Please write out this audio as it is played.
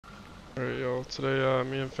Alright, y'all. Today,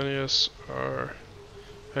 me and Phineas are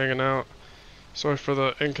hanging out. Sorry for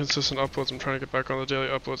the inconsistent uploads. I'm trying to get back on the daily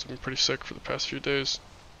uploads. I've been pretty sick for the past few days,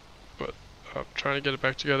 but I'm trying to get it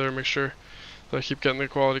back together and make sure that I keep getting the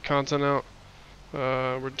quality content out.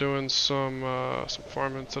 We're doing some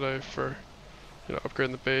farming today for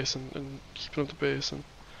upgrading the base and keeping up the base and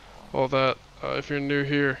all that. If you're new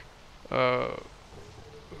here, uh,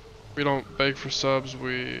 we don't beg for subs.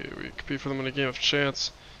 We compete for them in a game of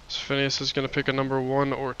chance. So Phineas is gonna pick a number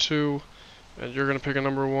 1 or 2. And you're gonna pick a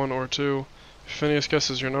number 1 or 2. If Phineas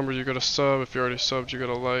guesses your number, you get a sub. If you already subbed, you get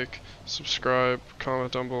a like, subscribe,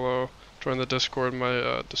 comment down below, join the Discord in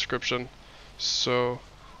my description. So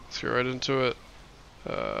let's get right into it.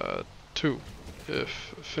 2. If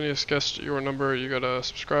Phineas guessed your number, you gotta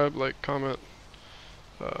subscribe, like, comment,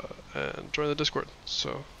 and join the Discord.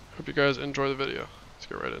 So hope you guys enjoy the video. Let's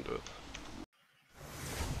get right into it.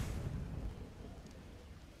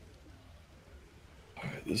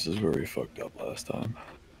 Alright, this is where we fucked up last time.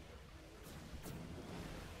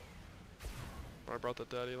 I brought the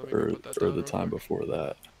daddy. Let me go put that down Or the real time quick. before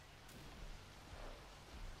that.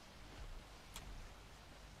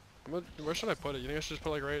 Where should I put it? You think I should just put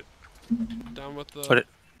like right down with the... Put it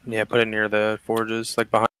near the forges, like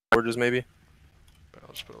behind the forges maybe.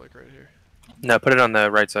 I'll just put it like right here. No, put it on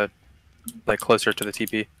the right side, like closer to the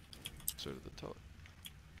TP. So to the tele.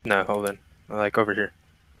 No, hold on, like over here.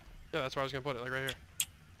 Yeah, that's where I was gonna put it, like right here.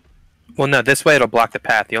 Well, no, this way it'll block the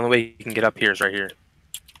path. The only way you can get up here is right here.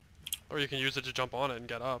 Or you can use it to jump on it and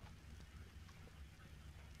get up.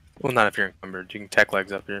 Well, not if you're encumbered. You can tech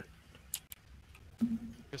legs up here. I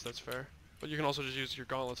guess that's fair. But you can also just use your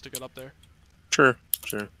gauntlets to get up there. Sure,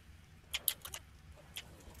 sure.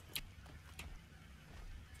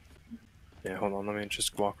 Yeah, hold on. Let me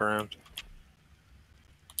just walk around.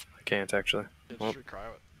 I can't actually. Yeah, Well. just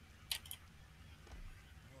recryo it.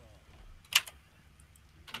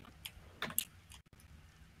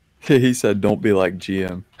 He said, "Don't be like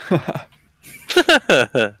GM."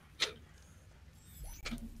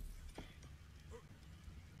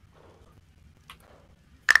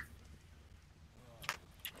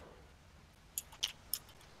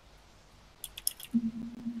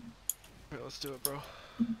 Okay, let's do it, bro.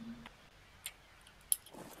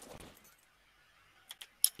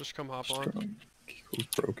 Just come hop on. Kiko's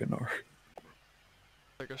broken art.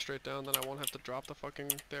 I go straight down, then I won't have to drop the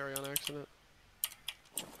fucking dairy on accident.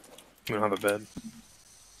 We don't have a bed.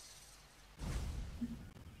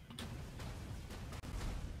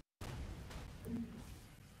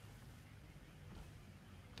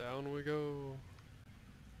 Down we go.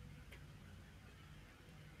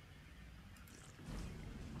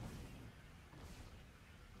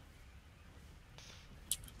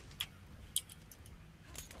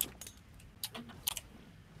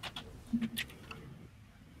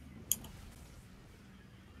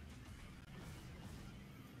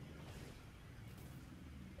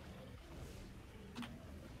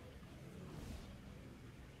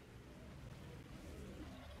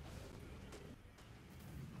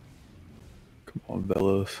 Come on,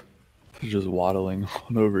 Velos. Just waddling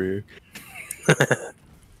on over here.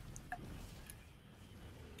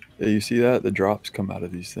 Yeah, you see that? The drops come out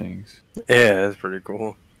of these things. Yeah, that's pretty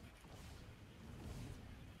cool.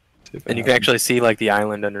 And you can actually see like the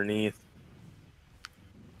island underneath.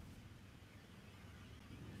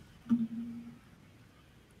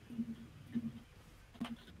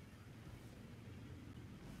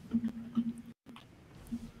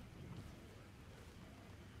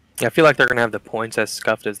 Yeah, I feel like they're gonna have the points as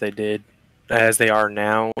scuffed as they are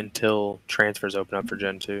now until transfers open up for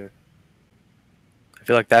Gen 2. I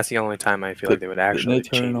feel like that's the only time I feel like they would actually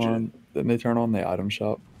change it. Didn't they turn on the item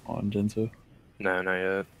shop on Gen 2? No, not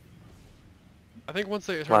yet. I think once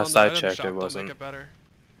they turn Last on I the item checked, shop, it they'll wasn't. make it better.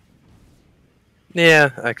 Yeah,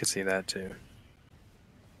 I could see that too.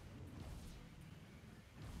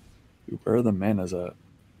 Dude, where are the manas at?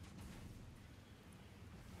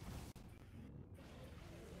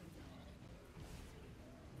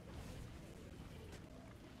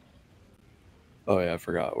 Oh yeah, I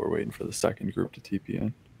forgot. We're waiting for the second group to TP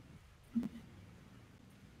in.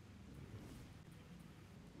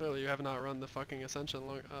 Clearly, you have not run the fucking Ascension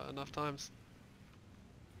enough times.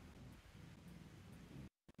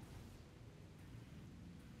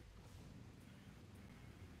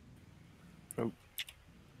 Oh.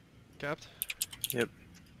 Capped? Yep.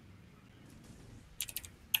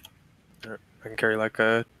 Alright, I can carry like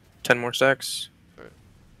 10 more stacks. Alright.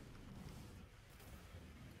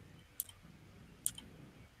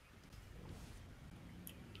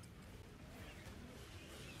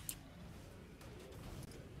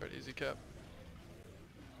 Alright, easy cap.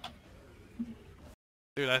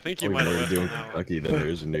 Dude, I think you Oh, might more have to whiffed do on in that one. Kentucky than there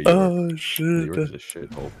is in New York. Oh New shit! York's a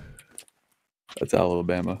shithole. That's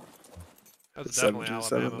Alabama. That's definitely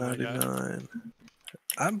Alabama, my guy. $77.99.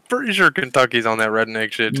 I'm pretty sure Kentucky's on that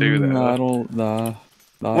redneck shit too, though. I don't. Nah.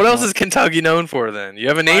 What else is Kentucky known for then? You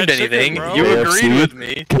haven't named Fried chicken, anything. bro. You KFC? agreed with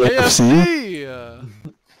me. KFC!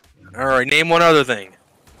 All right, name one other thing.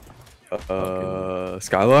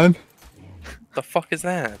 Skyline? The fuck is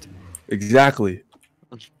that? Exactly.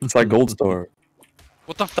 It's like Gold Star.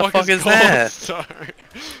 What the fuck, fuck is Gold that? Star?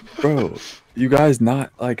 Bro, you guys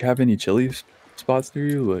not like have any chili spots near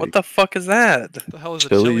you? Like What the fuck is that? The hell is a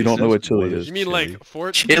chili? chili? You don't know what chili What is? is You mean chili? like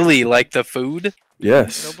Fort? Chili, like the food?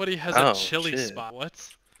 Yes. Nobody has Oh, a chili shit. spot. What?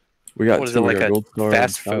 We got What is two. it, We like got a Gold Star and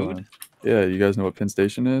fast Skyline. food? Yeah, you guys know what Penn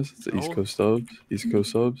Station is? It's the East No. Coast subs. East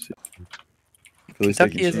Coast subs. Philly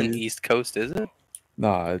steak Kentucky and isn't cheese. East Coast, is it?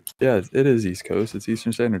 Nah, yeah, it is East Coast. It's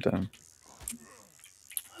Eastern Standard Time.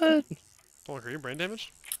 What? Hold on, are you brain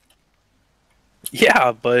damaged?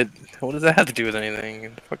 Yeah, but what does that have to do with anything?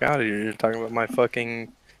 Get the fuck out of here. You're talking about my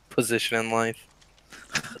fucking position in life.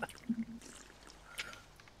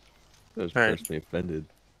 I was Alright. personally offended.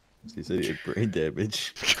 He said he had brain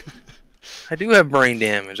damage. I do have brain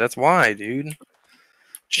damage. That's why, dude.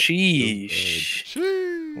 Sheesh.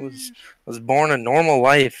 Sheesh. Was born a normal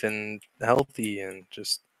life and healthy and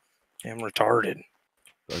just am retarded.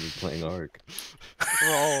 Started playing Ark.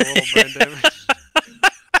 We're all a little brain damaged.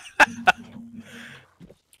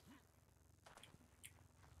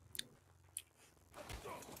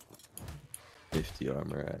 50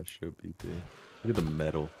 armor ass show BP. Look at the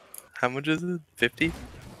metal. How much is it? 50?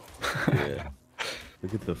 Yeah.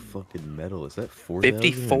 Look at the fucking metal. Is that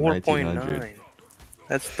 4,000 or 1900? 54.9.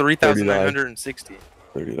 That's 3,960.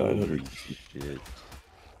 3,900. Holy shit.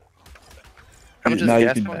 How much is Now you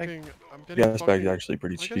gas can- bag? Fucking, I'm getting Gas bag's fucking- actually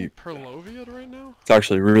pretty am I getting cheap. Perloviad right now? It's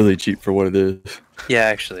actually really cheap for what it is. Yeah,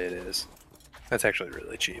 actually it is. That's actually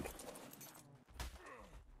really cheap.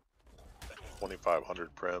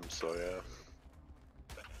 2,500 prim, so yeah.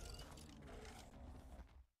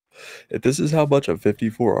 If this is how much a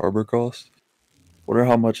 54 arbor costs, wonder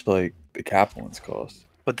how much like the cap ones cost.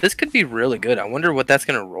 But this could be really good. I wonder what that's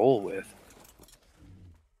gonna roll with.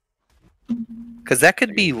 Because that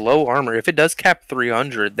could be low armor. If it does cap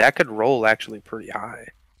 300, that could roll actually pretty high.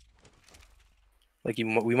 Like we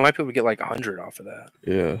might be able to get like 100 off of that.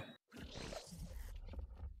 Yeah.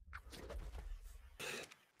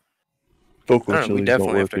 Focal I don't know, we chilies don't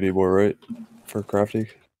definitely have work to- anymore, right? For crafting?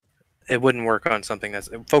 It wouldn't work on something that's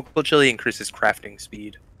focal chili increases crafting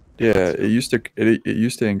speed. Yeah, it used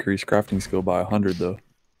to increase crafting skill by 100 though.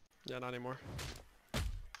 Yeah, not anymore.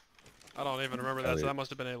 I don't even remember that, so that must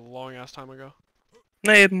have been a long ass time ago.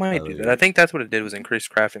 No, it might do Tyler. that. I think that's what it did was increase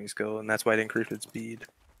crafting skill, and that's why it increased its speed.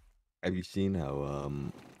 Have you seen how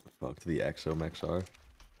fucked the exomex are?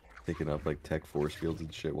 Picking up like tech force fields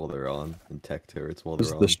and shit while they're on, and tech turrets while This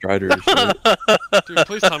they're is the on. Strider shit. Dude,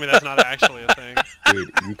 please tell me that's not actually a thing. Dude,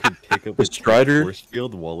 you could pick up The a tech Strider? force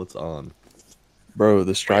field while it's on. Bro,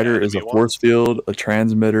 the Strider is a enemy force field, a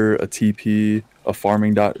transmitter, a TP, a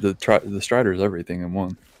farming dot. The Strider is everything in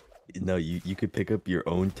one. No, you could pick up your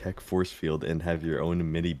own tech force field and have your own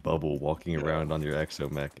mini bubble walking around on your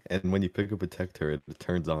exomech. And when you pick up a tech turret, it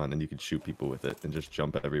turns on and you can shoot people with it and just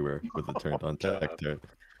jump everywhere with the turned on tech turret.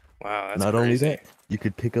 Wow, that's Not only crazy. that, you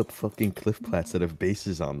could pick up fucking cliff plats that have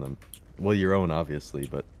bases on them. Well, your own, obviously,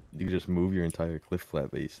 but you could just move your entire cliff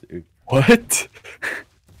flat base, dude. What?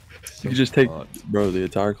 So You can just take, fucked. bro, the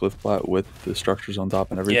entire cliff flat with the structures on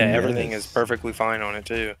top and everything. Yeah, everything is Yes. perfectly fine on it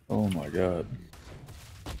too. Oh my god.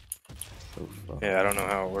 So fucked. Yeah, I don't know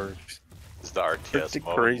how it works. Does the RTS Pretty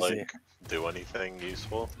mode crazy. like do anything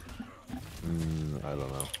useful? I don't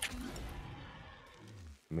know.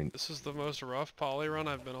 I mean, This is the most rough poly run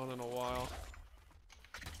I've been on in a while.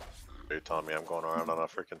 Are you telling me I'm going around on a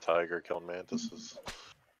freaking tiger killing mantises?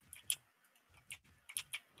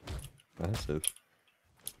 massive.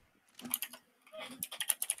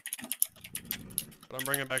 But I'm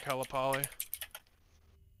bringing back hella poly.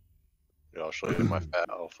 Yeah, I'll show you my fat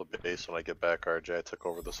alpha base when I get back, RJ. I took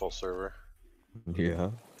over this whole server.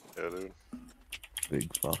 Yeah, Yeah, dude.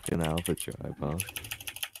 big fucking alpha tribe, huh?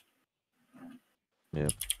 Yeah.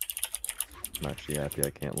 I'm actually happy I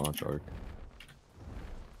can't launch Arc.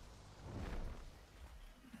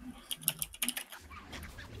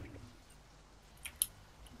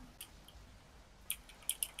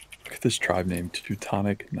 Look at this tribe named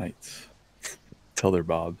Teutonic Knights. Tell their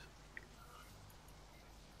Bob.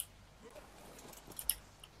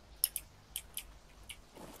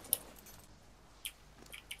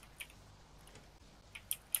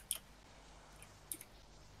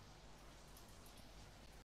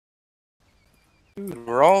 Dude,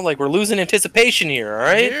 we're all like, we're losing anticipation here,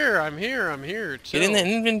 alright? I'm here. Get in the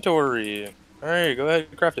inventory. Alright, go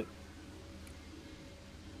ahead, craft it.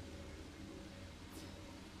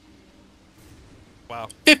 Wow.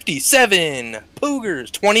 57!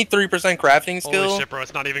 Poogers! 23% crafting skill. Holy shit, bro,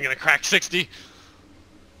 it's not even gonna crack 60.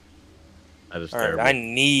 That is Alright, terrible. I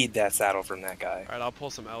need that saddle from that guy. Alright, I'll pull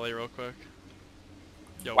some LA real quick.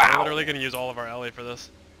 Yo, Wow. we're literally gonna use all of our LA for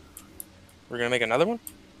this. We're gonna make another one?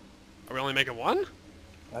 Are we only making one?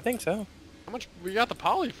 I think so. How much? We got the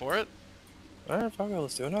poly for it. Alright, fuck it,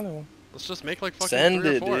 let's do another one. Let's just make like fucking Send 3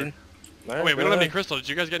 or it, 4. dude. Oh, Alright, wait, we go don't have any ahead. crystal. Did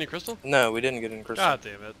you guys get any crystal? No, we didn't get in crystal. God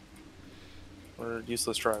damn it. We're a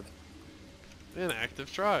useless tribe.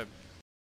 Inactive tribe.